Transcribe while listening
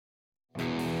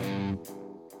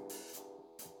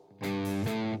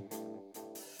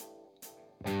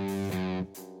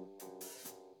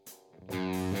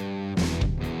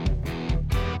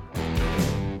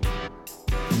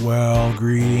Well,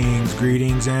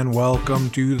 greetings, and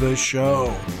welcome to the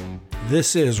show.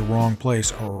 This is Wrong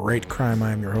Place, Right Crime.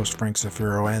 I'm your host, Frank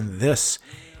Zafiro, and this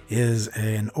is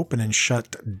an open and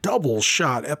shut double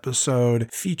shot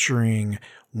episode featuring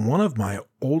one of my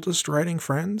oldest writing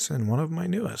friends and one of my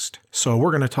newest. So we're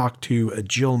going to talk to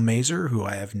Jill Mazur, who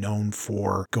I have known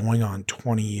for going on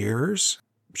 20 years.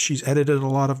 She's edited a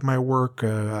lot of my work.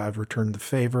 I've returned the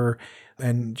favor,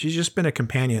 and she's just been a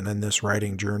companion in this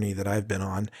writing journey that I've been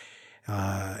on,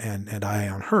 and I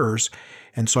on hers.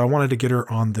 And so I wanted to get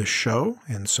her on the show.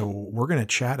 And so we're going to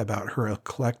chat about her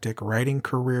eclectic writing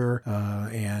career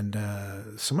and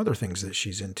some other things that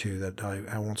she's into that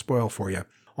I won't spoil for you.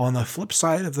 On the flip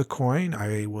side of the coin,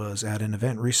 I was at an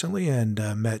event recently and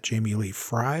met Jamie Lee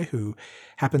Fry, who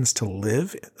happens to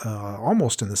live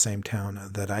almost in the same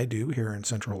town that I do here in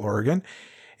Central Oregon.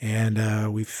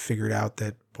 And we figured out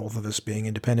that both of us being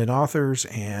independent authors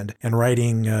and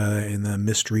writing in the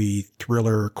mystery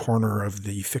thriller corner of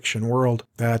the fiction world,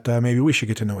 that maybe we should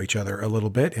get to know each other a little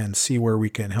bit and see where we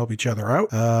can help each other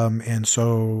out. And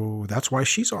so that's why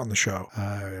she's on the show.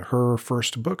 Her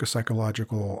first book, a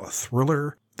psychological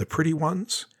thriller, The Pretty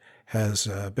Ones, has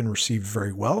been received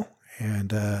very well.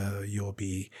 And you'll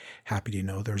be happy to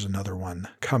know there's another one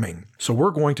coming. So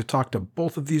we're going to talk to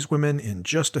both of these women in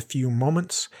just a few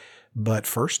moments. But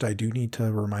first, I do need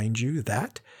to remind you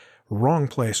that Wrong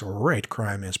Place, Right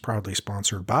Crime is proudly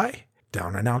sponsored by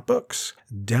Down and Out Books.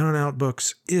 Down and Out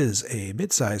Books is a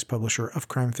mid-sized publisher of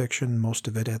crime fiction, most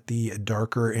of it at the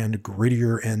darker and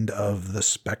grittier end of the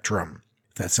spectrum.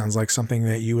 If that sounds like something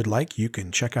that you would like, you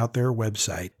can check out their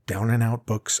website,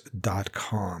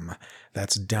 downandoutbooks.com.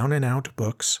 That's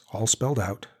downandoutbooks, all spelled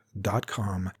out,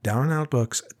 .com. Down and Out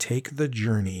Books, take the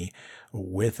journey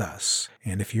with us.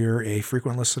 And if you're a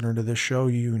frequent listener to this show,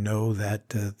 you know that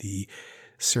the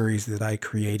series that I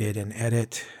created and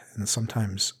edit and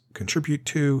sometimes contribute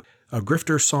to, A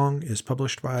Grifter Song, is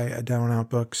published by Down and Out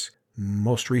Books.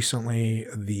 Most recently,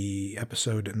 the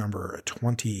episode number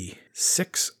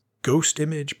 26, Ghost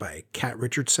Image by Kat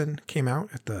Richardson, came out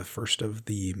at the first of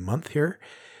the month here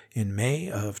in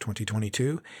May of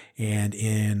 2022. And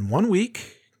in 1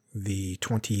 week, the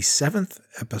 27th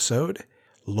episode,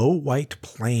 Low White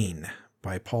Plain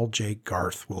by Paul J.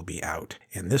 Garth, will be out.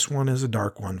 And this one is a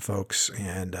dark one, folks,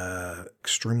 and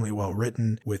extremely well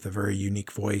written with a very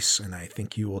unique voice, and I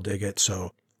think you will dig it.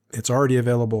 So it's already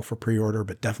available for pre-order,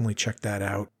 but definitely check that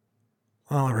out.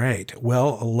 All right,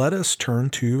 well, let us turn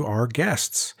to our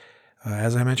guests.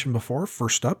 As I mentioned before,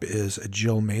 first up is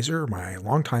Jill Mazur, my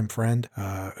longtime friend,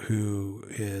 who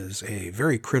is a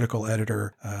very critical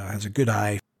editor, has a good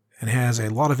eye, and has a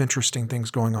lot of interesting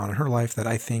things going on in her life that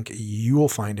I think you will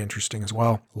find interesting as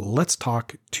well. Let's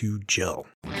talk to Jill.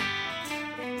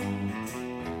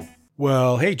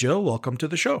 Well, hey, Jill, welcome to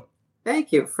the show.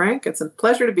 Thank you, Frank. It's a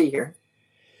pleasure to be here.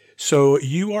 So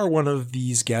you are one of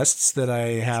these guests that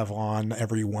I have on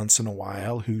every once in a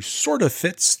while who sort of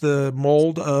fits the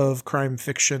mold of crime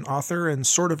fiction author and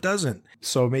sort of doesn't.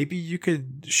 So maybe you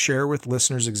could share with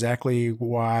listeners exactly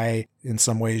why in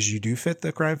some ways you do fit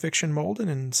the crime fiction mold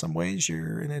and in some ways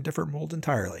you're in a different mold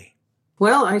entirely.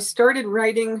 Well, I started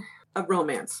writing a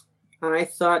romance. I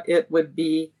thought it would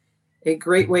be a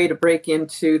great way to break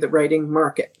into the writing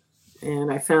market.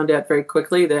 And I found out very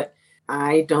quickly that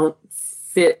I don't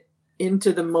fit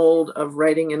into the mold of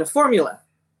writing in a formula.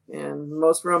 And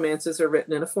most romances are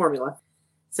written in a formula.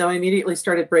 So I immediately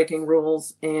started breaking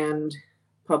rules, and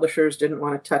publishers didn't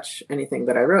want to touch anything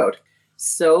that I wrote.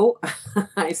 So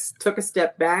I took a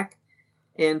step back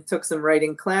and took some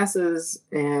writing classes,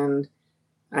 and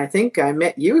I think I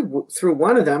met you through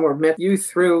one of them, or met you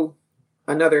through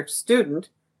another student.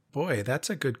 Boy, that's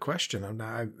a good question.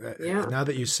 Now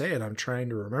that you say it, I'm trying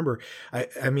to remember.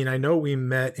 I mean, I know we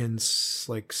met in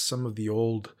like some of the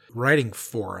old writing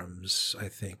forums. I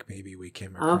think maybe we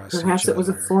came across. Perhaps it was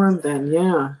a forum then.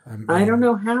 Yeah, I don't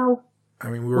know how. I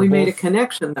mean, we made a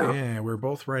connection though. Yeah, we were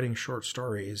both writing short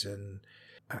stories, and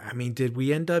I mean, did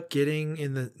we end up getting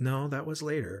in the? No, that was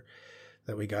later.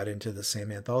 That we got into the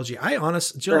same anthology.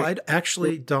 Jill, right. I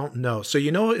actually don't know. So,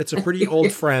 it's a pretty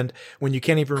old friend when you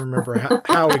can't even remember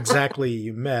how exactly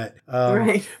you met.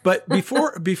 Right. But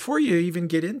before you even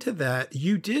get into that,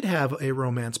 you did have a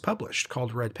romance published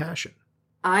called Red Passion.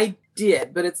 I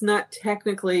did, but it's not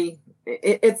technically,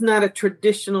 it's not a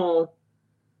traditional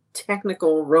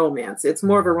technical romance. It's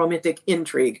more of a romantic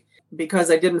intrigue because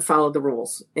I didn't follow the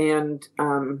rules. And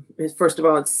first of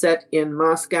all, it's set in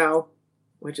Moscow,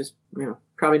 which is,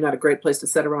 probably not a great place to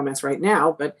set a romance right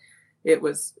now, but it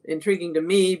was intriguing to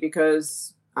me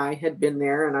because I had been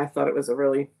there and I thought it was a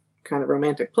really kind of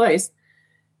romantic place.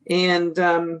 And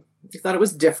I thought it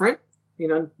was different.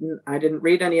 I didn't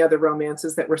read any other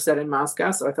romances that were set in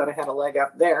Moscow, so I thought I had a leg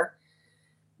up there.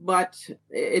 But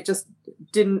it just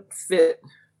didn't fit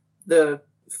the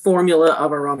formula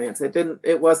of a romance.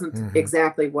 It wasn't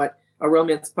exactly what a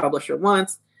romance publisher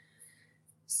wants.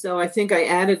 So I think I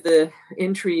added the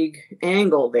intrigue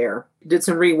angle there, did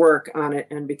some rework on it,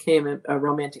 and became a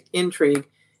romantic intrigue.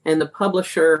 And the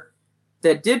publisher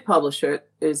that did publish it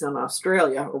is in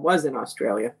Australia, or was in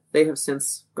Australia. They have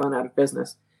since gone out of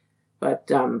business.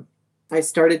 But I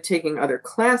started taking other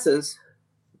classes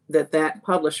that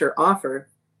publisher offered,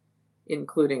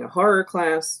 including a horror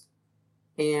class.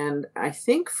 And I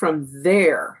think from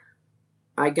there,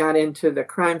 I got into the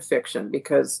crime fiction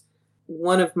because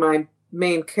one of my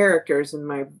main characters in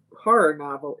my horror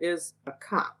novel is a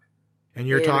cop. And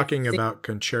you're talking about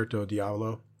Concerto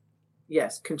Diavolo?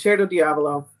 Yes, Concerto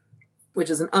Diavolo, which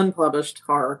is an unpublished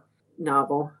horror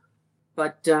novel.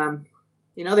 But,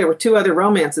 there were 2 other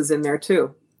romances in there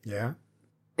too. Yeah.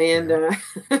 And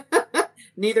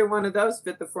neither one of those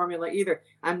fit the formula either.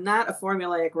 I'm not a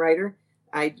formulaic writer.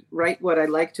 I write what I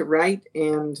like to write,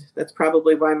 and that's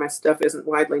probably why my stuff isn't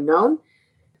widely known.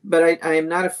 But I am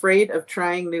not afraid of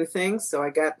trying new things. So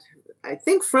I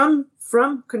think from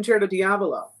Concerto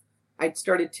Diavolo, I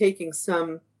started taking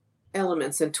some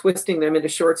elements and twisting them into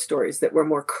short stories that were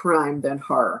more crime than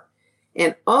horror.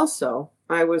 And also,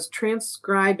 I was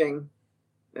transcribing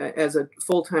as a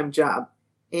full-time job.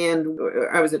 And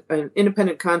I was an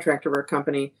independent contractor for a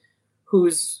company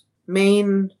whose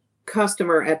main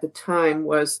customer at the time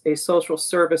was a social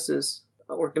services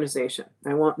organization.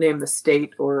 I won't name the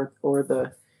state or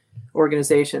the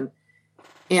organization.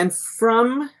 And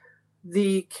from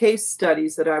the case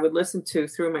studies that I would listen to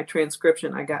through my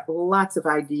transcription, I got lots of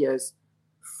ideas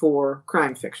for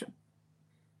crime fiction.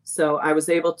 So I was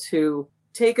able to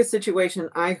take a situation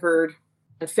I heard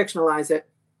and fictionalize it.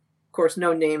 Of course,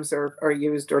 no names are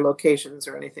used or locations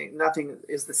or anything. Nothing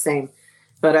is the same.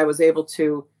 But I was able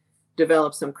to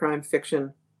develop some crime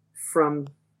fiction from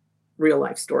real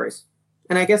life stories.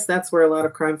 And I guess that's where a lot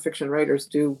of crime fiction writers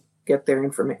do get their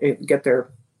information, get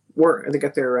their work, they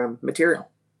get their material.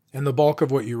 And the bulk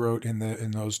of what you wrote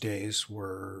in those days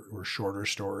were shorter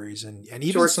stories and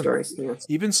even short some stories, yes.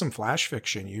 Even some flash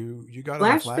fiction. You got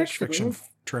on the flash fiction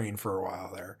train for a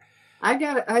while there.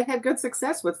 I had good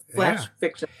success with flash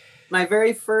fiction. My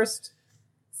very first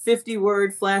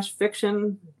 50-word flash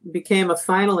fiction became a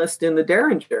finalist in the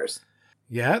Derringers.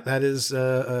 Yeah, that is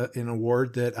an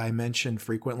award that I mention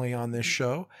frequently on this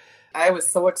show. I was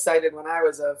so excited when I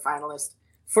was a finalist.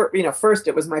 First,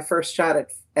 it was my first shot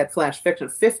at flash fiction.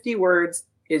 50 words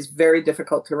is very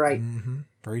difficult to write. Mm-hmm.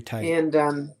 Very tight. And,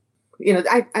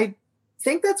 I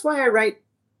think that's why I write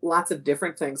lots of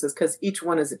different things, is because each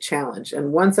one is a challenge.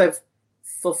 And once I've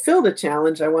fulfilled a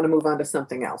challenge, I want to move on to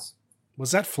something else.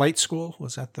 Was that Flight School?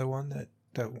 Was that the one that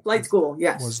Flight School,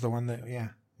 yes. Was the one that,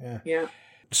 Yeah.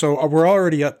 So we're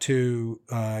already up to,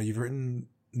 you've written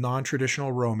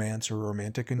non-traditional romance or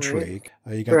romantic intrigue.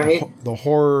 Right. You got the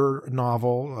horror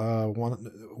novel,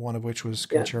 one of which was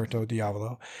Concerto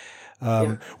Diavolo,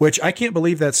 which I can't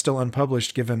believe that's still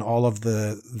unpublished given all of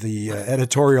the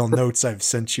editorial notes I've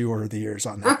sent you over the years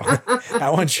on that one.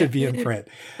 That one should be in print.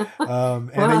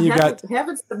 Then you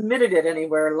haven't submitted it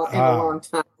anywhere in a long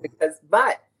time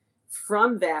but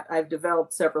from that I've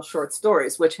developed several short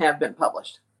stories which have been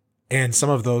published. And some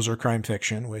of those are crime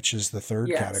fiction, which is the third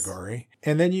category.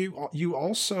 And then you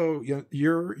also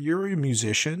you're a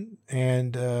musician,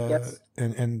 and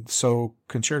and so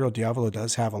Concerto Diavolo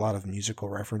does have a lot of musical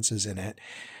references in it.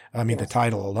 I mean, the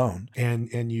title alone,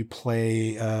 and you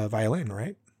play violin,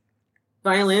 right?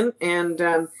 Violin,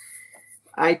 and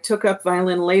I took up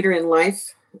violin later in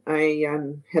life. I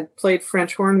had played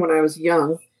French horn when I was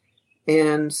young,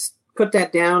 and put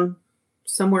that down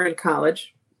somewhere in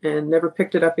college. And never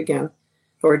picked it up again,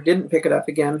 or didn't pick it up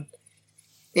again.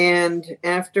 And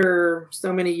after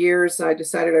so many years, I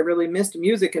decided I really missed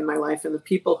music in my life and the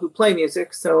people who play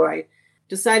music. So I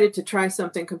decided to try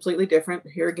something completely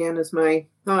different. Here again is I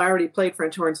already played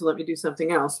French horn, so let me do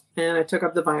something else. And I took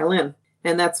up the violin.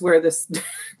 And that's where this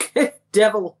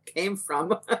devil came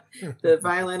from. The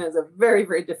violin is a very,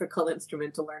 very difficult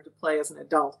instrument to learn to play as an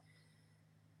adult.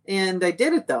 And I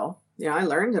did it, though. I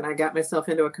learned, and I got myself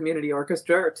into a community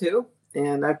orchestra or two,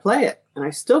 and I play it, and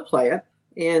I still play it.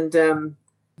 And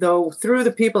though through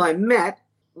the people I met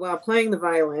while playing the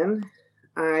violin,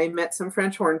 I met some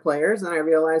French horn players, and I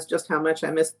realized just how much I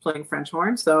missed playing French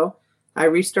horn. So I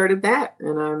restarted that,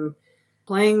 and I'm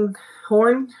playing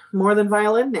horn more than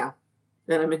violin now.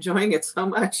 and I'm enjoying it so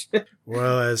much.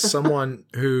 Well, as someone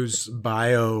whose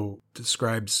bio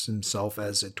describes himself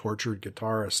as a tortured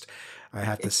guitarist, I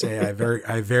have to say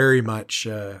I very much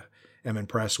am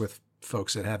impressed with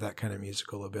folks that have that kind of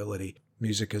musical ability.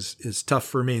 Music is tough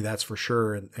for me, that's for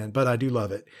sure, but I do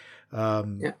love it.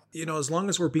 As long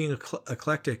as we're being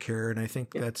eclectic here, and I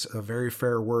think that's a very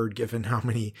fair word given how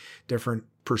many different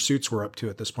pursuits we're up to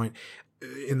at this point.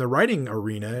 In the writing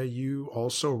arena, you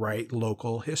also write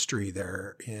local history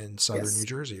there in southern New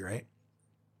Jersey, right?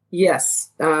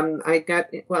 Yes.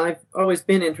 I've always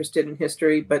been interested in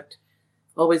history, but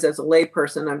always as a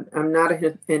layperson. I'm not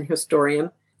an historian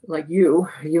like you.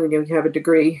 You have a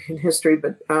degree in history,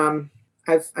 but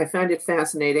I find it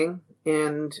fascinating,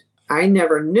 and I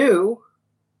never knew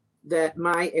that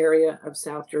my area of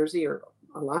South Jersey, or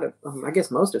a lot of, I guess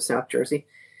most of South Jersey,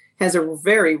 has a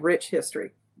very rich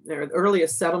history. The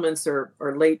earliest settlements are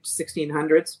late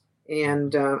 1600s,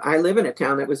 and I live in a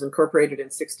town that was incorporated in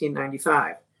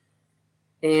 1695.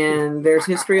 And there's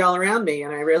history all around me,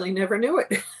 and I really never knew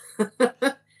it.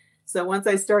 So once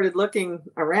I started looking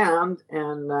around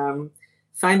and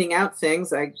finding out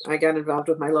things, I got involved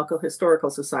with my local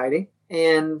historical society.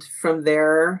 And from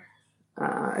there,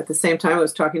 at the same time, I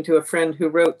was talking to a friend who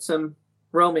wrote some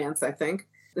romance, I think.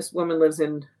 This woman lives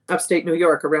in upstate New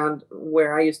York, around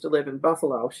where I used to live in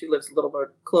Buffalo. She lives a little bit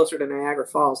closer to Niagara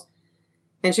Falls.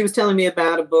 And she was telling me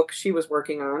about a book she was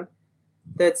working on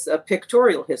that's a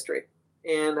pictorial history.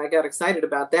 And I got excited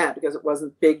about that because it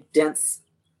wasn't big, dense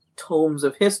tomes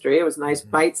of history. It was nice,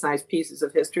 bite-sized pieces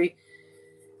of history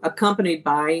accompanied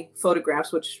by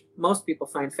photographs, which most people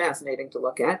find fascinating to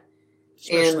look at.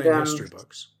 Especially in history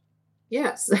books.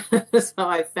 Yes. So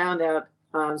I found out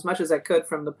as much as I could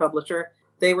from the publisher.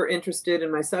 They were interested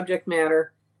in my subject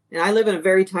matter. And I live in a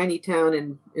very tiny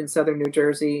town in southern New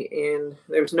Jersey, and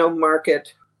there's no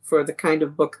market for the kind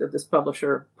of book that this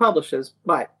publisher publishes.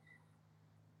 But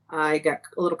I got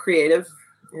a little creative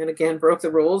and, again, broke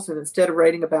the rules. And instead of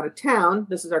writing about a town,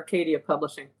 this is Arcadia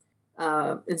Publishing.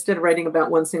 Instead of writing about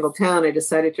one single town, I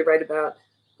decided to write about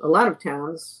a lot of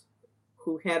towns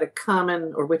which had a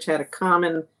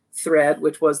common thread,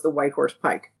 which was the White Horse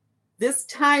Pike. This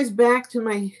ties back to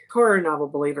my horror novel,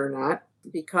 believe it or not,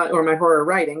 or my horror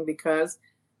writing, because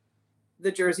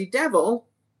the Jersey Devil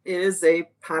is a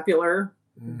popular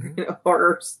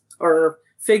horror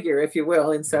figure, if you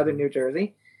will, in southern New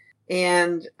Jersey.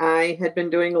 And I had been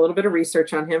doing a little bit of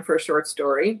research on him for a short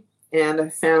story, and I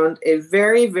found a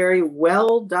very, very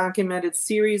well-documented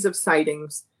series of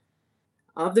sightings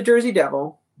of the Jersey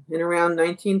Devil in around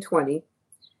 1920.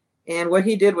 And what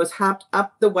he did was hopped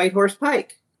up the White Horse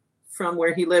Pike from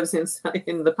where he lives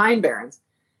in the Pine Barrens.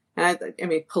 And I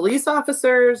mean, police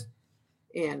officers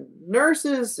and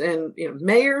nurses and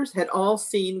mayors had all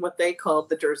seen what they called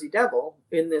the Jersey Devil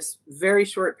in this very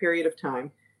short period of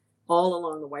time, all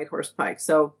along the White Horse Pike.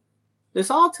 So this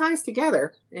all ties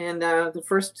together. And the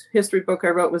first history book I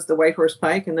wrote was the White Horse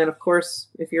Pike. And then, of course,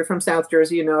 if you're from South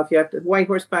Jersey, if you have the White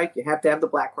Horse Pike, you have to have the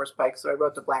Black Horse Pike. So I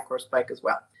wrote the Black Horse Pike as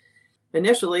well.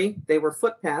 Initially, they were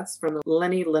footpaths from the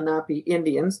Lenni Lenape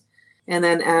Indians. And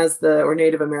then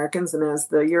Native Americans, and as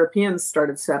the Europeans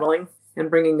started settling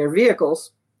and bringing their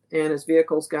vehicles, and as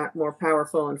vehicles got more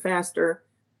powerful and faster,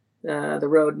 the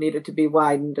road needed to be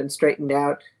widened and straightened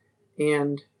out.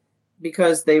 And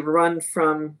because they run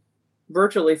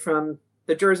virtually from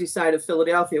the Jersey side of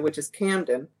Philadelphia, which is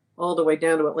Camden, all the way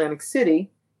down to Atlantic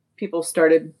City, people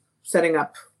started setting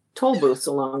up toll booths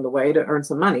along the way to earn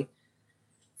some money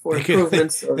for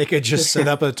improvements. They could just set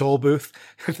up a toll booth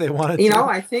if they wanted to.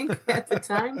 I think at the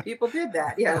time people did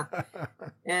that, yeah.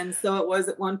 And so it was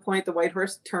at one point the White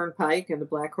Horse Turnpike and the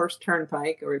Black Horse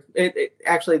Turnpike, or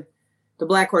actually the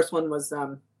Black Horse one was,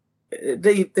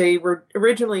 they were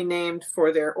originally named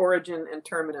for their origin and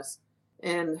terminus.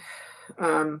 And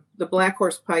the Black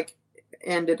Horse Pike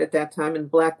ended at that time in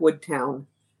Blackwood Town.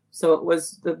 So it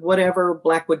was the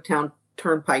Blackwood Town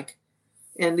Turnpike.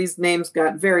 And these names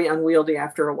got very unwieldy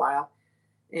after a while.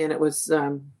 And it was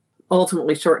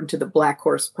ultimately shortened to the Black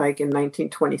Horse Pike in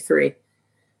 1923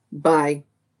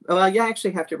 you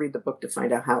actually have to read the book to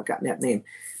find out how it got that name.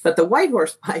 But the White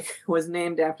Horse Pike was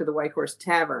named after the White Horse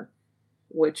Tavern,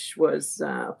 which was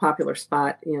a popular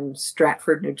spot in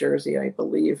Stratford, New Jersey, I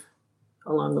believe,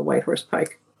 along the White Horse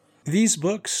Pike. These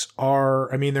books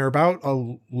they're about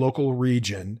a local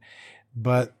region,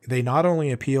 but they not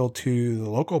only appeal to the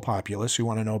local populace who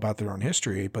want to know about their own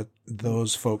history, but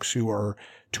those folks who are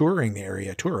touring the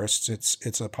area, tourists.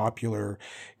 It's a popular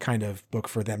kind of book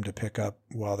for them to pick up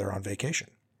while they're on vacation.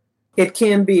 It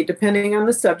can be, depending on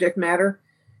the subject matter.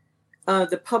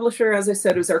 The publisher, as I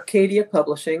said, was Arcadia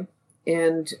Publishing.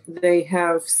 and they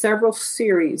have several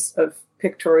series of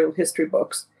pictorial history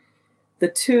books. The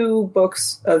two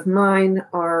books of mine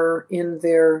are in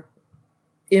their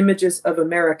Images of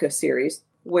America series,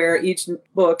 where each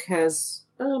book has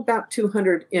about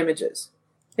 200 images.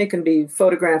 They can be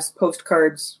photographs,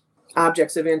 postcards,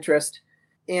 objects of interest.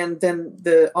 And then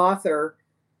the author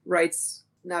writes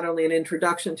not only an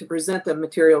introduction to present the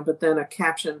material, but then a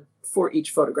caption for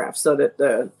each photograph so that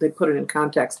they put it in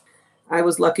context. I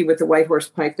was lucky with the White Horse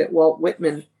Pike that Walt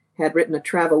Whitman had written a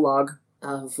travel log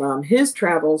of his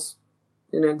travels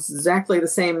in exactly the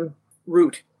same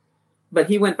route, but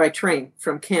he went by train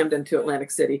from Camden to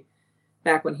Atlantic City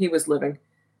back when he was living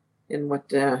in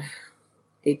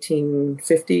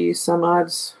 1850 some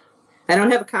odds. I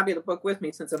don't have a copy of the book with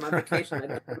me since I'm on vacation. I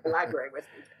don't have the library with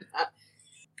me.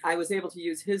 I was able to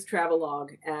use his travel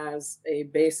log as a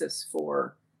basis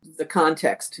for the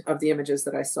context of the images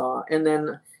that I saw, and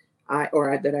then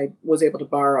that I was able to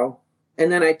borrow.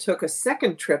 And then I took a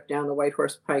second trip down the White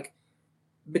Horse Pike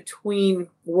between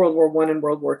World War I and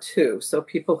World War II. So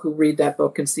people who read that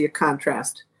book can see a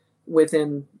contrast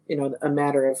within, a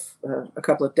matter of a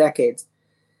couple of decades.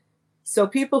 So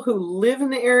people who live in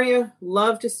the area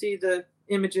love to see the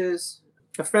images.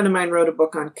 A friend of mine wrote a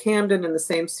book on Camden in the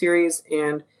same series,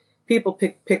 and people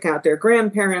pick out their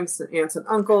grandparents and aunts and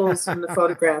uncles in the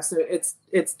photographs. It's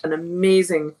an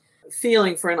amazing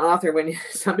feeling for an author when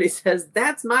somebody says,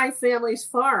 "That's my family's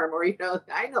farm," or,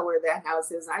 "I know where that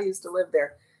house is. I used to live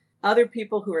there." Other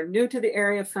people who are new to the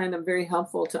area find them very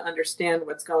helpful to understand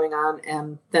what's going on.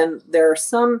 And then there are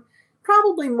some,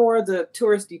 probably more the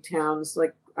touristy towns,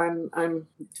 like I'm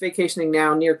vacationing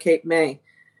now near Cape May.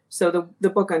 So the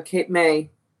book on Cape May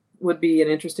would be an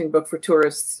interesting book for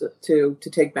tourists to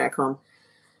take back home.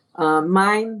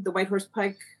 Mine, The White Horse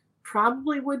Pike,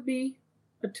 probably would be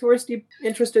a touristy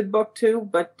interested book too,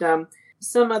 but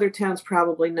some other towns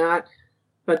probably not.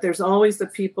 But there are always the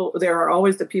people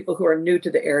who are new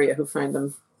to the area who find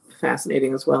them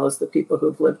fascinating, as well as the people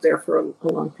who've lived there for a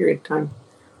long period of time.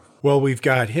 Well, we've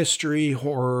got history,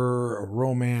 horror,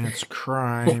 romance,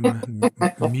 crime,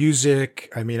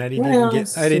 music. I mean, I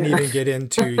didn't even get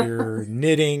into your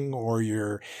knitting or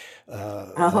your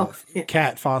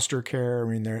cat foster care. I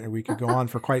mean, we could go on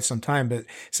for quite some time. But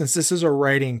since this is a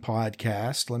writing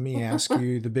podcast, let me ask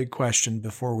you the big question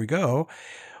before we go.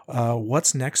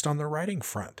 What's next on the writing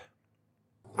front?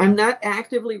 I'm not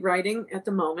actively writing at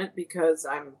the moment because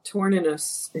I'm torn in a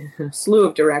slew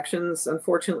of directions.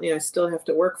 Unfortunately, I still have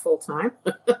to work full time.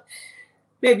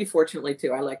 Maybe fortunately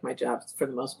too. I like my job for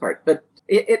the most part, but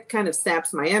it kind of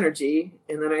saps my energy.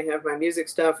 And then I have my music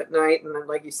stuff at night. And then,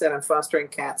 like you said, I'm fostering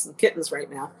cats and kittens right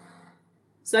now.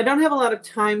 So I don't have a lot of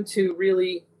time to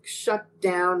really shut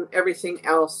down everything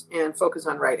else and focus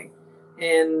on writing.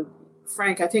 And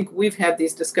Frank, I think we've had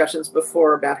these discussions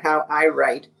before about how I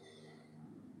write,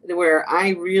 where I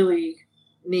really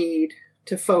need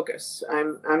to focus.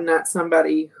 I'm not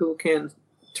somebody who can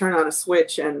turn on a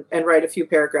switch and write a few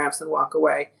paragraphs and walk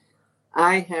away.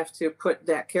 I have to put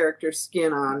that character's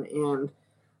skin on and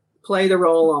play the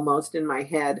role almost in my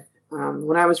head.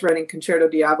 When I was writing Concerto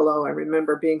Diavolo, I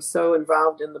remember being so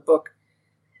involved in the book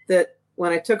that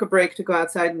when I took a break to go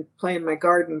outside and play in my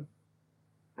garden,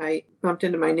 I bumped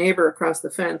into my neighbor across the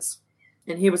fence.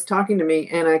 And he was talking to me,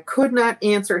 and I could not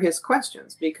answer his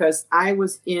questions because I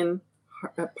was in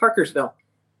Parkersville.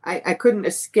 I couldn't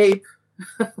escape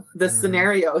the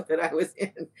scenario that I was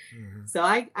in. Mm-hmm. So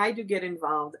I do get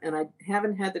involved, and I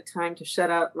haven't had the time to shut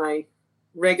out my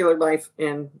regular life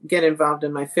and get involved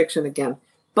in my fiction again.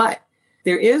 But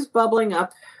there is bubbling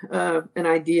up an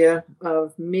idea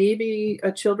of maybe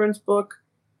a children's book.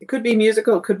 It could be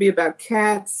musical. It could be about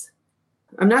cats.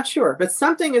 I'm not sure, but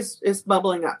something is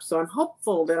bubbling up. So I'm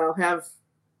hopeful that I'll have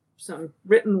some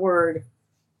written word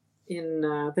in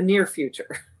the near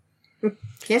future.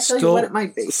 Can't tell you what it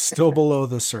might be. Still below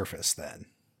the surface then.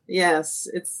 Yes,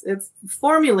 it's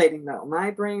formulating though.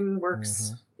 My brain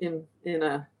works in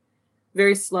a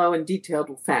very slow and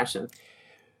detailed fashion.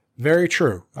 Very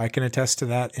true. I can attest to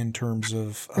that in terms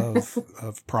of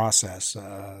process.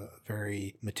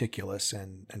 Very meticulous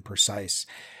and precise.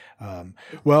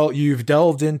 Well, you've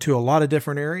delved into a lot of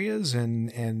different areas,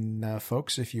 and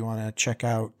folks, if you want to check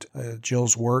out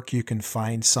Jill's work, you can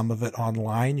find some of it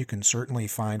online. You can certainly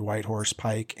find White Horse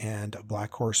Pike and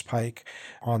Black Horse Pike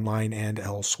online and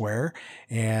elsewhere.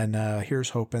 And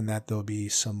here's hoping that there'll be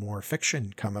some more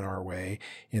fiction coming our way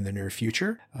in the near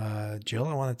future. Jill,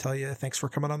 I want to tell you thanks for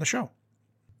coming on the show.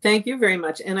 Thank you very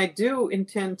much. And I do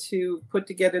intend to put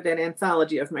together that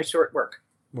anthology of my short work.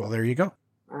 Well, there you go.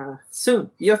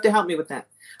 Soon. You have to help me with that.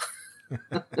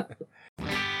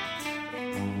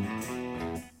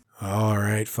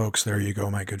 right, folks, there you go.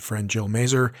 My good friend Jill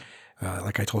Mazur.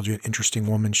 Like I told you, an interesting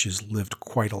woman. She's lived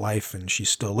quite a life, and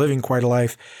she's still living quite a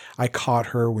life. I caught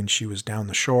her when she was down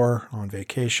the shore on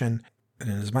vacation, and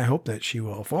it is my hope that she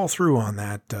will follow through on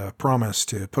that promise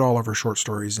to put all of her short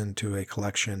stories into a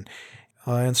collection.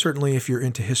 And certainly, if you're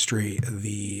into history,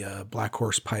 the Black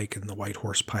Horse Pike and the White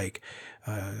Horse Pike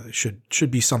should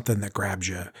be something that grabs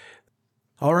you.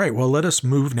 All right, well, let us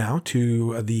move now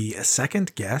to the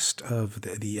second guest of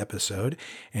the episode.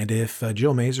 And if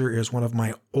Jill Mazur is one of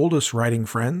my oldest writing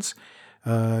friends,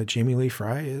 Jamie Lee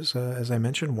Frye is, as I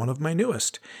mentioned, one of my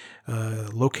newest.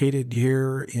 Located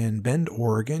here in Bend,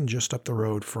 Oregon, just up the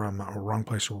road from Wrong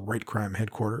Place, Right Crime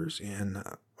headquarters in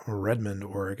Redmond,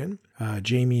 Oregon.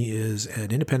 Jamie is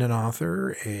an independent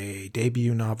author, a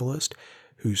debut novelist,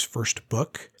 whose first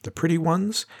book, The Pretty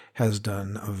Ones, has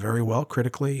done very well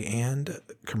critically and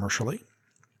commercially.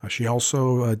 She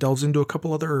also delves into a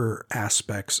couple other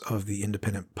aspects of the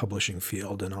independent publishing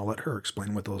field, and I'll let her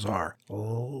explain what those are.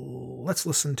 Let's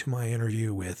listen to my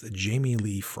interview with Jamie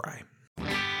Lee Frye.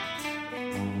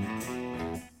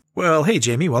 Well, hey,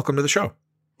 Jamie, welcome to the show.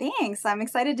 Thanks. I'm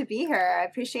excited to be here. I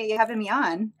appreciate you having me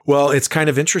on. Well, it's kind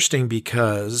of interesting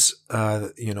because,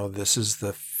 this is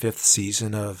the 5th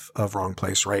season of Wrong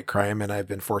Place, Right Crime, and I've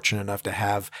been fortunate enough to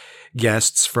have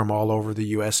guests from all over the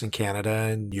U.S. and Canada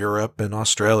and Europe and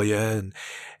Australia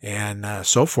and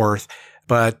so forth.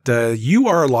 But you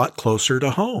are a lot closer to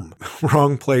home.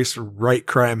 Wrong Place, Right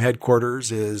Crime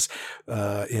headquarters is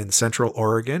in Central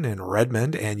Oregon in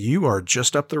Redmond, and you are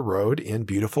just up the road in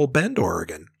beautiful Bend,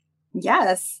 Oregon.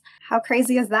 Yes. How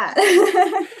crazy is that?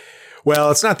 Well,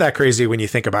 it's not that crazy when you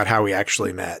think about how we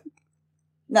actually met.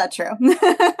 Not true.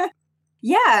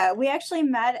 Yeah, we actually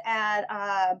met at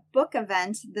a book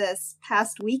event this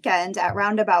past weekend at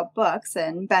Roundabout Books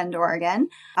in Bend, Oregon.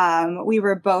 We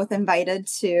were both invited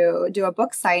to do a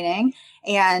book signing.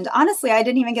 And honestly, I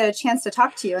didn't even get a chance to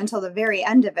talk to you until the very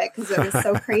end of it because it was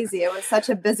so crazy. It was such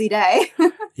a busy day.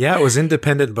 Yeah, it was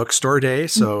Independent Bookstore Day.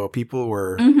 So people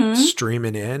were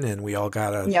streaming in, and we all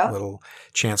got a little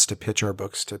chance to pitch our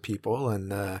books to people.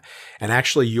 And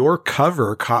actually, your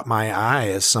cover caught my eye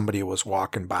as somebody was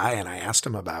walking by, and I asked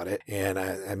him about it. And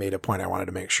I made a point I wanted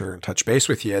to make sure and touch base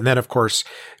with you. And then, of course,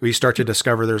 we start to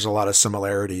discover there's a lot of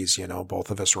similarities, both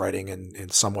of us writing in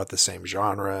somewhat the same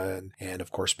genre and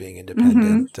of course, being independent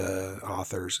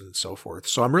authors and so forth.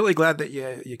 So I'm really glad that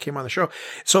you came on the show.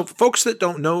 So folks that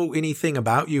don't know anything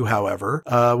about you, however,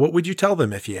 what would you tell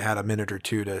them if you had a minute or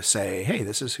two to say, hey,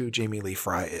 this is who Jamie Lee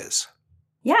Frye is?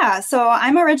 Yeah, so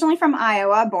I'm originally from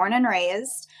Iowa, born and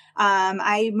raised.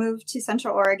 I moved to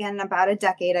Central Oregon about a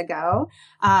decade ago.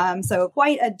 So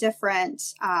quite a different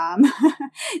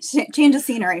change of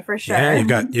scenery for sure.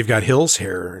 Yeah, you've got hills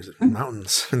here,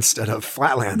 mountains instead of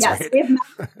flatlands, yes, right? We have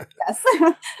mountains, yes.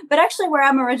 But actually where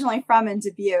I'm originally from in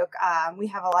Dubuque, we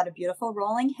have a lot of beautiful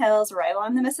rolling hills right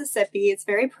along the Mississippi. It's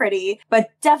very pretty,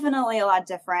 but definitely a lot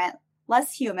different.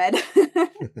 Less humid.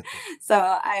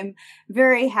 So I'm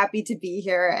very happy to be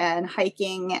here and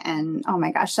hiking, and oh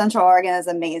my gosh, Central Oregon is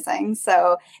amazing.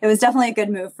 So it was definitely a good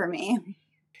move for me.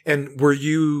 And were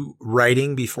you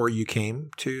writing before you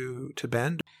came to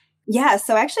Bend? Yeah,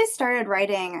 so I actually started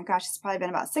writing, gosh, it's probably been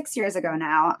about 6 years ago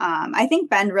now. I think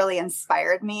Bend really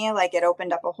inspired me. Like it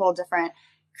opened up a whole different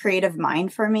creative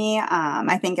mind for me.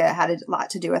 I think it had a lot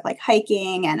to do with like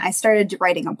hiking, and I started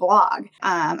writing a blog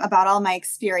about all my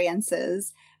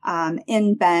experiences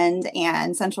in Bend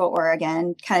and Central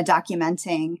Oregon, kind of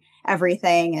documenting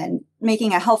everything and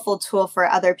making a helpful tool for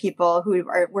other people who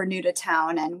were new to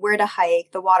town and where to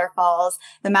hike, the waterfalls,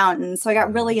 the mountains. So I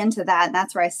got really into that, and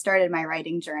that's where I started my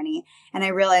writing journey. And I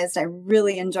realized I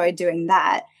really enjoyed doing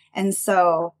that. And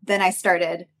so then I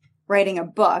started writing a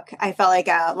book. I felt like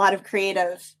a lot of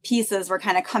creative pieces were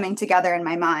kind of coming together in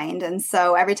my mind. And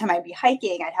so every time I'd be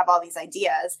hiking, I'd have all these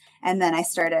ideas. And then I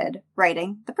started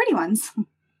writing The Pretty Ones.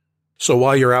 So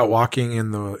while you're out walking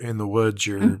in the woods,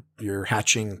 you're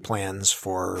hatching plans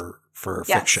for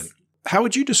fiction. How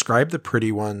would you describe The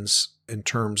Pretty Ones in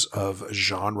terms of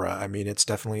genre? I mean, it's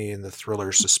definitely in the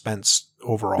thriller suspense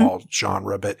overall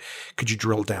genre, but could you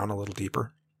drill down a little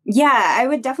deeper? Yeah, I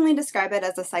would definitely describe it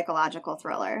as a psychological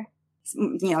thriller.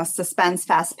 Suspense,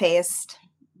 fast-paced.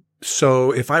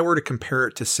 So if I were to compare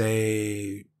it to,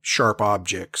 say, Sharp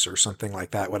Objects or something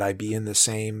like that, would I be in the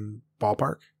same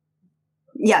ballpark?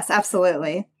 Yes,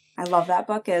 absolutely. I love that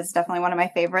book. It's definitely one of my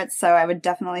favorites. So I would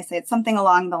definitely say it's something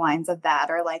along the lines of that,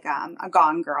 or like a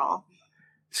Gone Girl.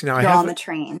 See, now Girl on the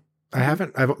Train. I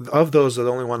haven't. Of those, the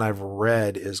only one I've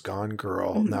read is Gone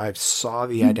Girl. Mm-hmm. Now, I saw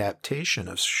the adaptation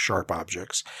of Sharp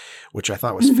Objects, which I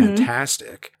thought was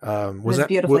fantastic. Was that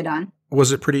beautifully done?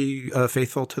 Was it pretty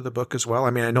faithful to the book as well?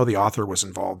 I mean, I know the author was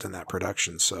involved in that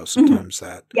production, so sometimes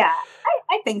that. Yeah,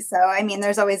 I think so. I mean,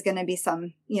 there's always going to be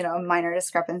some, minor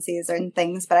discrepancies and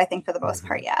things, but I think for the most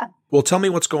part, yeah. Well, tell me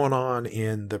what's going on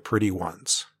in The Pretty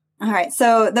Ones. All right.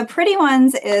 So The Pretty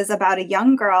Ones is about a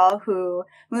young girl who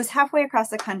moves halfway across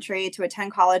the country to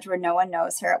attend college where no one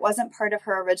knows her. It wasn't part of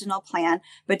her original plan,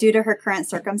 but due to her current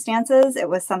circumstances, it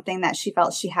was something that she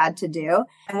felt she had to do.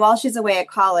 And while she's away at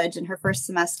college in her first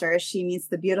semester, she meets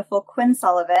the beautiful Quinn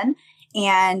Sullivan.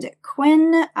 And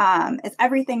Quinn is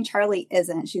everything Charlie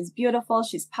isn't. She's beautiful.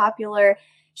 She's popular.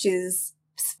 She's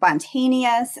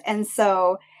spontaneous. And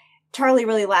so Charlie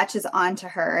really latches on to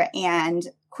her, and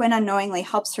Quinn unknowingly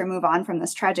helps her move on from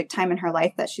this tragic time in her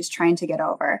life that she's trying to get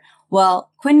over.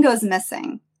 Well, Quinn goes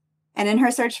missing. And in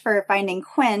her search for finding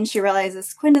Quinn, she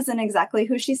realizes Quinn isn't exactly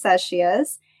who she says she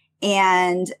is.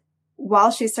 And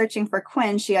while she's searching for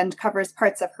Quinn, she uncovers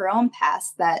parts of her own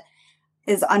past that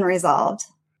is unresolved.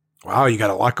 Wow, you got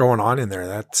a lot going on in there.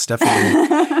 That's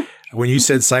definitely, when you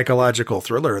said psychological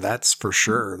thriller, that's for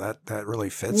sure. That really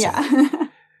fits. Yeah.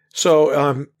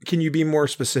 So can you be more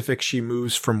specific? She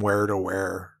moves from where to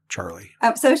where, Charlie?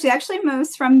 So she actually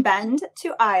moves from Bend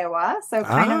to Iowa. So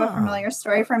kind of a familiar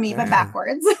story for me, but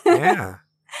backwards. Yeah.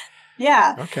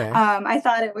 Yeah. Okay. I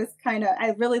thought it was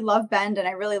I really love Bend and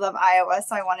I really love Iowa.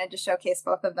 So I wanted to showcase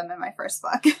both of them in my first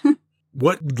book.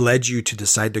 What led you to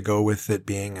decide to go with it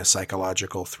being a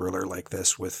psychological thriller like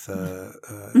this with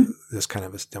this kind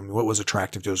of what was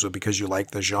attractive to us? Was it because you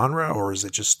liked the genre, or is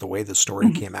it just the way the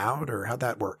story came out, or how'd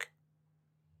that work?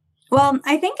 Well,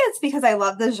 I think it's because I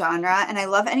love the genre and I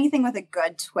love anything with a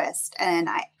good twist. And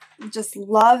I just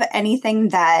love anything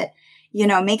that,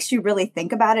 makes you really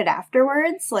think about it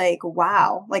afterwards. Like,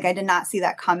 wow, like I did not see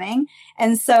that coming.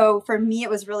 And so for me, it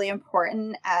was really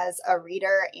important as a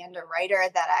reader and a writer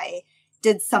that I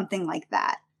did something like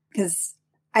that, because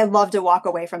I love to walk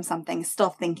away from something still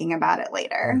thinking about it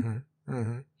later. Mm-hmm.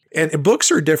 Mm-hmm. And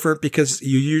books are different because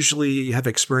you usually have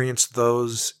experienced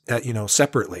those,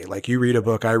 separately. Like you read a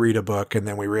book, I read a book, and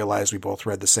then we realize we both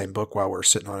read the same book while we're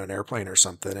sitting on an airplane or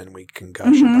something, and we can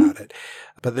gush about it.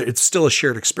 But it's still a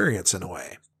shared experience in a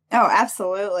way. Oh,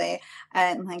 absolutely.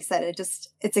 And like I said,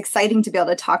 it's exciting to be able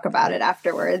to talk about it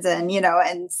afterwards and,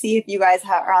 and see if you guys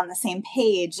are on the same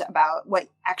page about what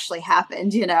actually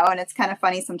happened, and it's kind of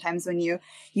funny sometimes when you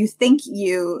think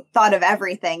you thought of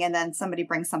everything and then somebody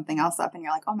brings something else up and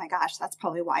you're like, oh my gosh, that's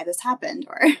probably why this happened.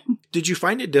 Or did you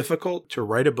find it difficult to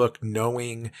write a book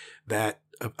knowing that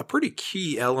a pretty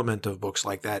key element of books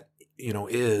like that,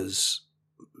 is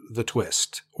the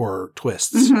twist or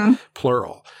twists,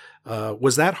 plural?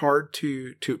 Was that hard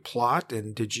to plot?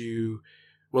 And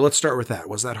let's start with that.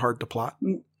 Was that hard to plot?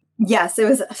 Yes, it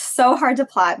was so hard to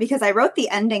plot because I wrote the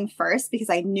ending first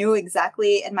because I knew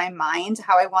exactly in my mind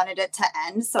how I wanted it to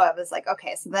end. So I was like,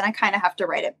 okay, so then I kind of have to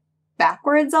write it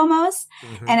backwards almost.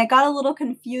 And it got a little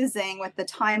confusing with the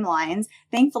timelines.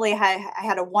 Thankfully, I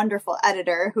had a wonderful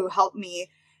editor who helped me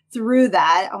through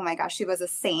that. Oh my gosh, she was a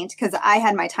saint because I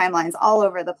had my timelines all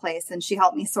over the place and she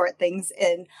helped me sort things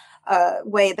in a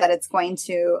way that it's going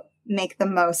to make the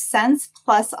most sense,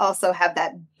 plus also have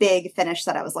that big finish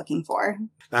that I was looking for.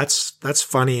 That's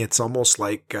funny. It's almost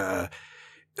like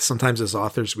sometimes as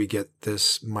authors, we get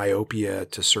this myopia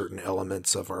to certain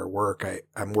elements of our work.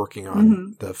 I'm working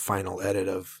on the final edit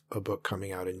of a book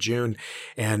coming out in June.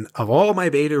 And of all my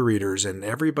beta readers and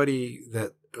everybody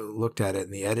that looked at it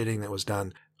and the editing that was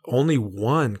done, only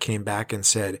one came back and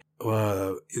said,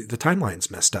 the timeline's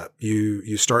messed up.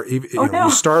 You start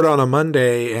on a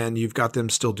Monday and you've got them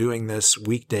still doing this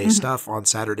weekday stuff on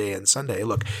Saturday and Sunday.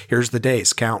 Look, here's the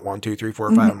days. Count 1, 2, 3,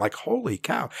 4, 5. I'm like, holy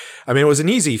cow. I mean, it was an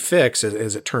easy fix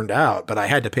as it turned out, but I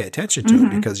had to pay attention to it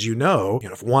because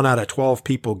if 1 out of 12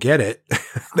 people get it,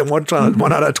 then 1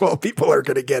 out of 12 people are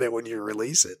going to get it when you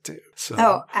release it too. So.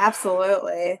 Oh,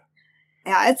 absolutely.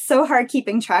 Yeah, it's so hard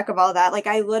keeping track of all that. Like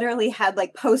I literally had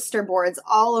like poster boards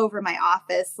all over my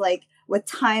office, like with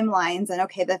timelines and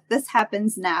okay, that this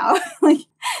happens now, like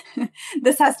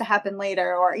this has to happen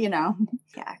later, or yeah.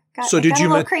 So did you?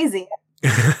 A little crazy.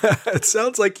 It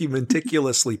sounds like you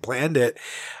meticulously planned it.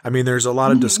 I mean, there's a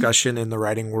lot of discussion in the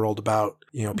writing world about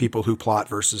people who plot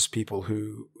versus people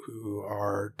who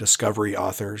are discovery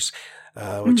authors,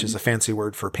 which is a fancy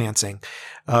word for pantsing.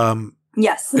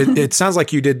 Yes. It sounds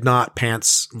like you did not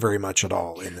pants very much at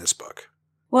all in this book.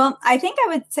 Well, I think I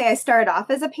would say I started off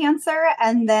as a pantser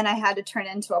and then I had to turn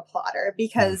into a plotter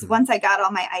because once I got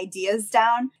all my ideas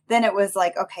down, then it was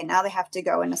like, okay, now they have to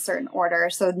go in a certain order.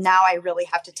 So now I really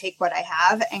have to take what I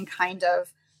have and kind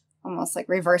of almost like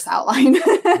reverse outline,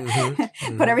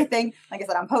 put everything, like I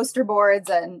said, on poster boards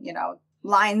and,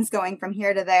 lines going from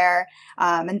here to there.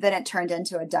 And then it turned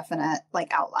into a definite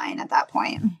like outline at that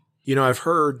point. I've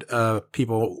heard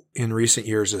people in recent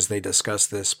years as they discuss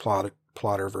this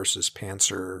plotter versus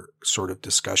pantser sort of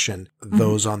discussion,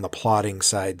 those on the plotting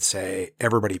side say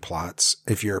everybody plots.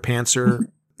 If you're a pantser,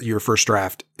 your first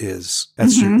draft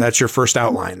that's your first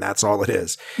outline. That's all it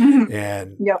is.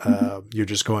 And you're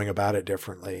just going about it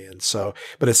differently. And so,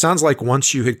 but it sounds like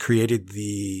once you had created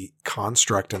the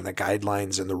construct and the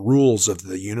guidelines and the rules of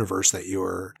the universe that you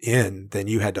were in, then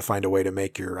you had to find a way to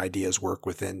make your ideas work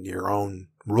within your own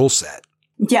rule set.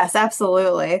 Yes,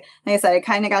 absolutely. Like I said, it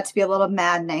kind of got to be a little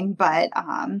maddening, but,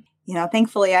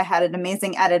 thankfully I had an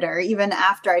amazing editor. Even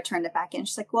after I turned it back in,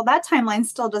 she's like, well, that timeline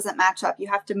still doesn't match up. You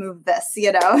have to move this,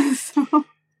 So.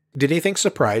 Did anything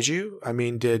surprise you? I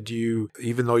mean, did you,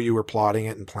 even though you were plotting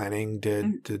it and planning,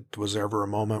 was there ever a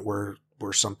moment where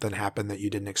something happened that you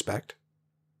didn't expect?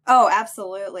 Oh,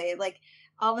 absolutely. Like,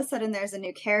 all of a sudden there's a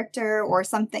new character or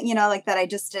something, like that I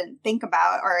just didn't think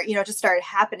about or, just started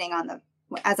happening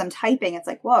as I'm typing. It's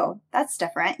like, whoa, that's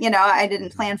different. I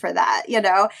didn't plan for that,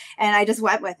 and I just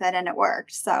went with it and it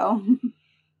worked. So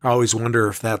I always wonder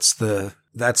if that's the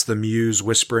muse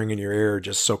whispering in your ear,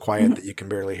 just so quiet that you can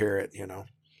barely hear it,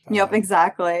 Yep,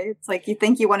 exactly. It's like you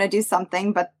think you want to do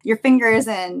something, but your fingers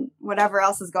and whatever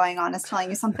else is going on is telling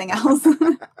you something else.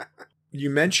 You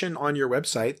mentioned on your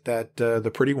website that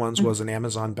The Pretty Ones was an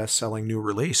Amazon best-selling new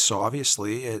release. So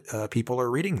obviously people are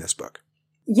reading this book.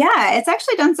 Yeah, it's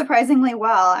actually done surprisingly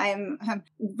well. I'm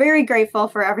very grateful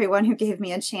for everyone who gave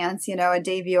me a chance, a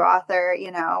debut author,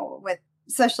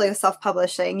 especially with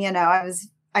self-publishing,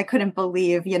 I couldn't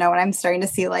believe, when I'm starting to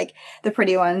see like The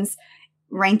Pretty Ones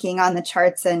ranking on the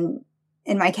charts and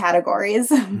in my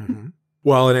categories.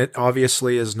 Well, and it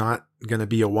obviously is not going to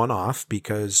be a one-off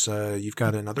because you've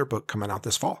got another book coming out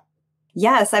this fall.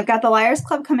 Yes, I've got The Liars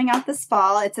Club coming out this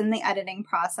fall. It's in the editing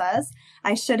process.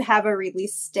 I should have a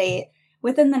release date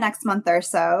within the next month or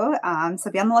so.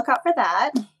 So be on the lookout for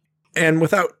that. And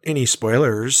without any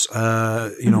spoilers,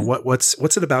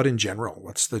 what's it about in general?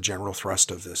 What's the general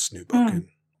thrust of this new book?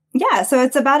 Yeah, so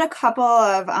it's about a couple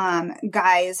of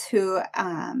guys who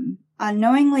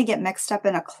unknowingly get mixed up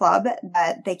in a club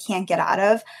that they can't get out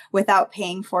of without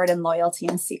paying for it in loyalty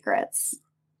and secrets.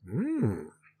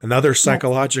 Another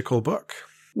psychological book.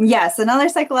 Yes, another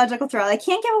psychological thriller. I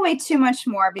can't give away too much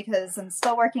more because I'm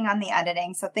still working on the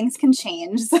editing, so things can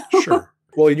change. Sure.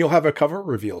 Well, and you'll have a cover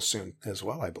reveal soon as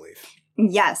well, I believe.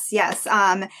 Yes.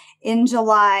 In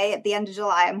July, at the end of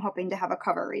July, I'm hoping to have a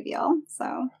cover reveal.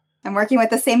 So I'm working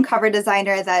with the same cover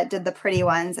designer that did The Pretty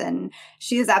Ones, and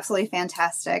she is absolutely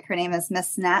fantastic. Her name is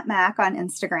Miss Nat Mac on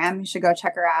Instagram. You should go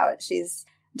check her out.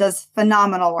 Does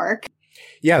phenomenal work.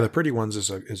 Yeah, The Pretty Ones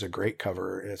is a great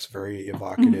cover. It's very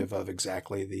evocative of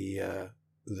exactly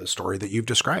the story that you've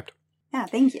described. Yeah,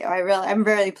 thank you. I'm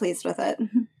really pleased with it.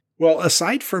 Well,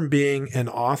 aside from being an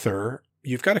author,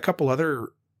 you've got a couple other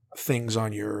things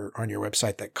on your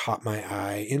website that caught my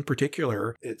eye. In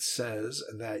particular, it says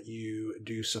that you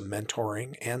do some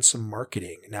mentoring and some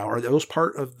marketing. Now, are those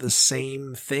part of the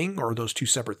same thing or are those two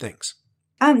separate things?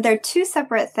 They're two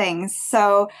separate things.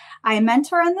 So I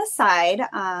mentor on the side.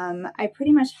 I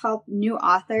pretty much help new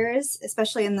authors,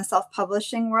 especially in the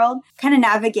self-publishing world, kind of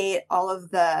navigate all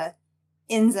of the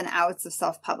ins and outs of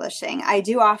self-publishing. I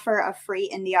do offer a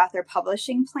free indie author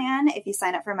publishing plan if you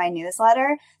sign up for my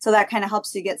newsletter. So that kind of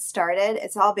helps you get started.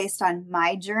 It's all based on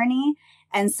my journey.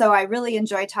 And so I really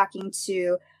enjoy talking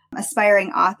to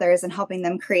aspiring authors and helping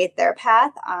them create their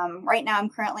path. Right now, I'm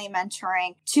currently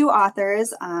mentoring 2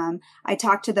 authors. I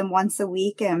talk to them once a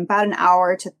week and about an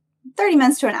hour to 30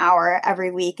 minutes to an hour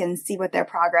every week and see what their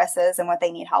progress is and what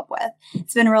they need help with.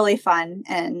 It's been really fun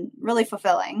and really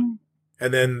fulfilling.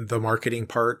 And then the marketing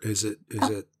part, is it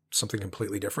something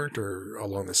completely different or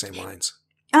along the same lines?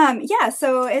 Yeah,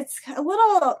 so it's a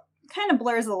little kind of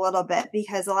blurs a little bit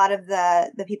because a lot of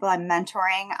the people I'm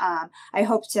mentoring, I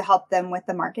hope to help them with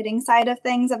the marketing side of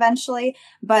things eventually,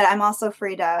 but I'm also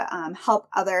free to help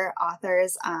other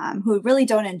authors who really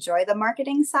don't enjoy the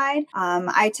marketing side.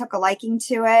 I took a liking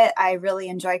to it. I really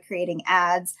enjoy creating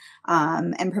ads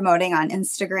and promoting on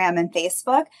Instagram and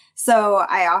Facebook. So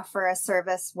I offer a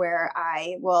service where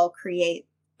I will create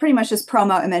pretty much just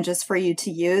promo images for you to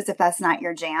use if that's not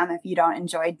your jam, if you don't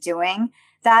enjoy doing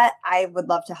that, I would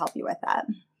love to help you with that.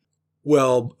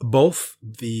 Well, both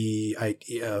the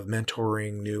idea of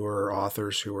mentoring newer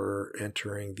authors who are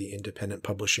entering the independent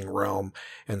publishing realm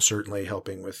and certainly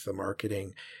helping with the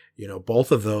marketing,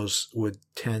 both of those would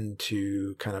tend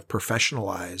to kind of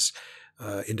professionalize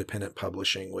independent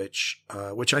publishing, which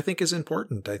I think is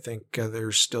important. I think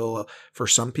there's still, for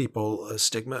some people, a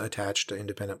stigma attached to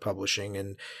independent publishing,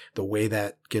 and the way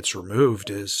that gets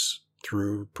removed is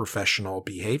through professional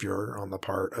behavior on the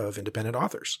part of independent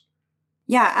authors.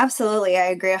 Yeah, absolutely. I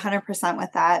agree 100%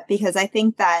 with that, because I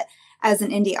think that as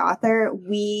an indie author,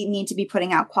 we need to be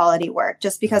putting out quality work.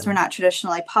 Just because we're not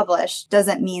traditionally published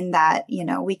doesn't mean that,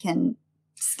 we can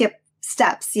skip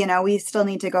steps. We still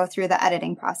need to go through the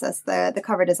editing process, the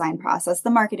cover design process, the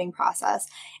marketing process,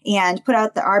 and put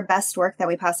out our best work that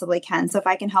we possibly can. So if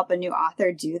I can help a new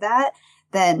author do that,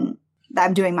 then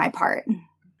I'm doing my part.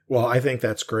 Well, I think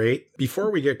that's great.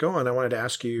 Before we get going, I wanted to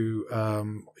ask you,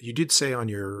 you did say on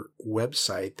your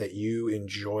website that you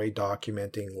enjoy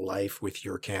documenting life with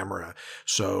your camera.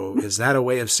 So is that a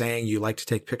way of saying you like to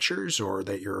take pictures, or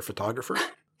that you're a photographer?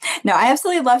 No, I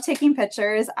absolutely love taking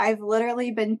pictures. I've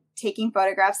literally been taking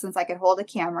photographs since I could hold a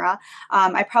camera.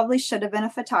 I probably should have been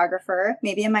a photographer.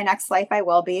 Maybe in my next life I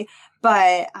will be.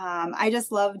 But I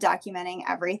just love documenting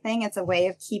everything. It's a way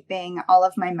of keeping all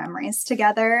of my memories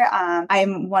together.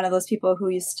 I'm one of those people who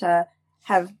used to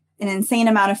have an insane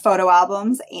amount of photo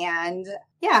albums. And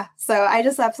yeah, so I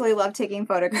just absolutely love taking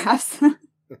photographs.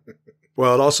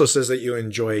 Well, it also says that you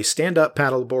enjoy stand-up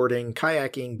paddleboarding,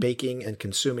 kayaking, baking, and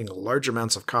consuming large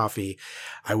amounts of coffee.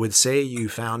 I would say you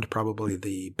found probably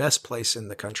the best place in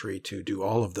the country to do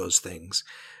all of those things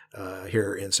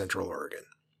here in Central Oregon.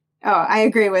 Oh, I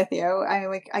agree with you.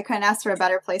 I couldn't ask for a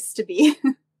better place to be.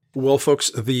 Well, folks,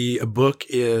 the book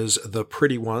is The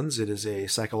Pretty Ones. It is a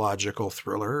psychological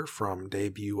thriller from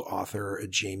debut author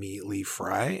Jamie Lee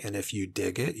Frye. And if you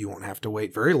dig it, you won't have to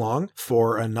wait very long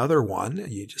for another one.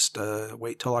 You just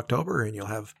wait till October and you'll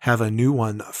have a new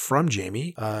one from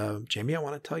Jamie. Jamie, I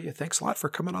want to tell you thanks a lot for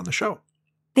coming on the show.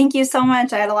 Thank you so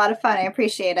much. I had a lot of fun. I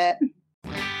appreciate it.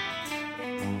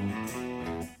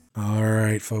 All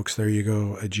right, folks, there you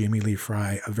go. Jamie Lee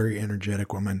Frye, a very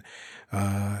energetic woman.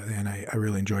 And I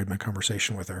really enjoyed my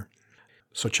conversation with her.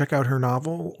 So check out her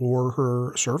novel or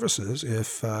her services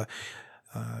if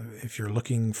you're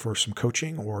looking for some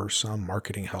coaching or some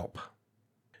marketing help.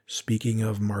 Speaking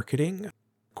of marketing,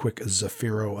 quick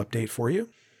Zafiro update for you.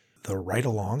 The Ride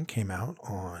Along came out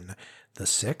on the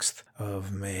 6th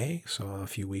of May, so a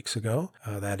few weeks ago.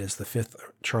 That is the 5th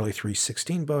Charlie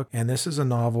 316 book, and this is a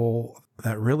novel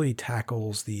that really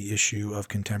tackles the issue of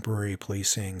contemporary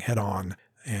policing head-on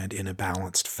and in a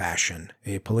balanced fashion.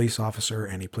 A police officer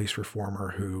and a police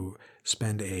reformer who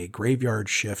spend a graveyard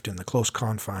shift in the close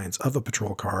confines of a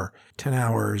patrol car, 10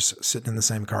 hours sitting in the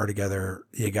same car together.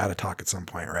 You got to talk at some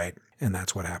point, right? And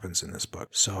that's what happens in this book.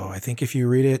 So I think if you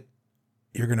read it,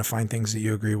 you're going to find things that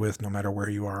you agree with no matter where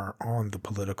you are on the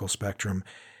political spectrum.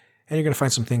 And you're going to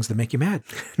find some things that make you mad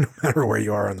no matter where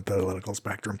you are on the political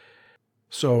spectrum.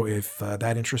 So if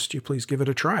that interests you, please give it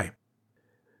a try.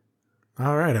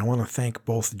 All right, I want to thank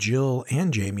both Jill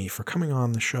and Jamie for coming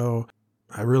on the show.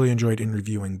 I really enjoyed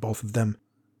interviewing both of them.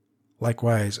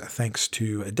 Likewise, thanks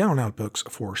to Down Out Books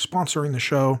for sponsoring the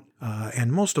show.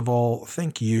 And most of all,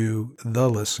 thank you, the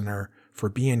listener, for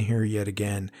being here yet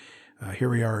again. Here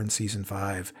we are in season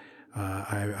 5.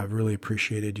 I've really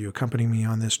appreciated you accompanying me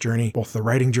on this journey, both the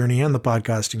writing journey and the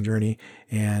podcasting journey,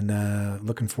 and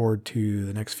looking forward to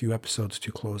the next few episodes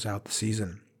to close out the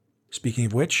season. Speaking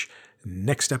of which,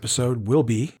 next episode will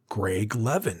be Greg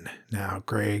Levin. Now,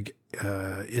 Greg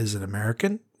is an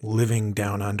American living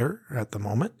down under at the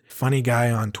moment. Funny guy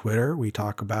on Twitter. We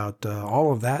talk about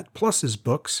all of that, plus his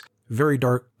books. Very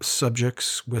dark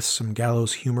subjects with some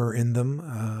gallows humor in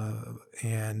them.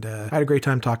 And I had a great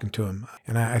time talking to him.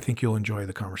 And I think you'll enjoy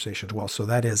the conversation as well. So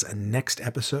that is a next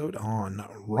episode on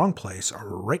Wrong Place,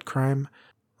 Right Crime.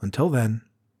 Until then,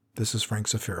 this is Frank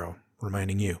Zafiro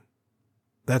reminding you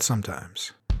that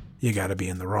sometimes you got to be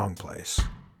in the wrong place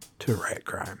to write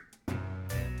crime.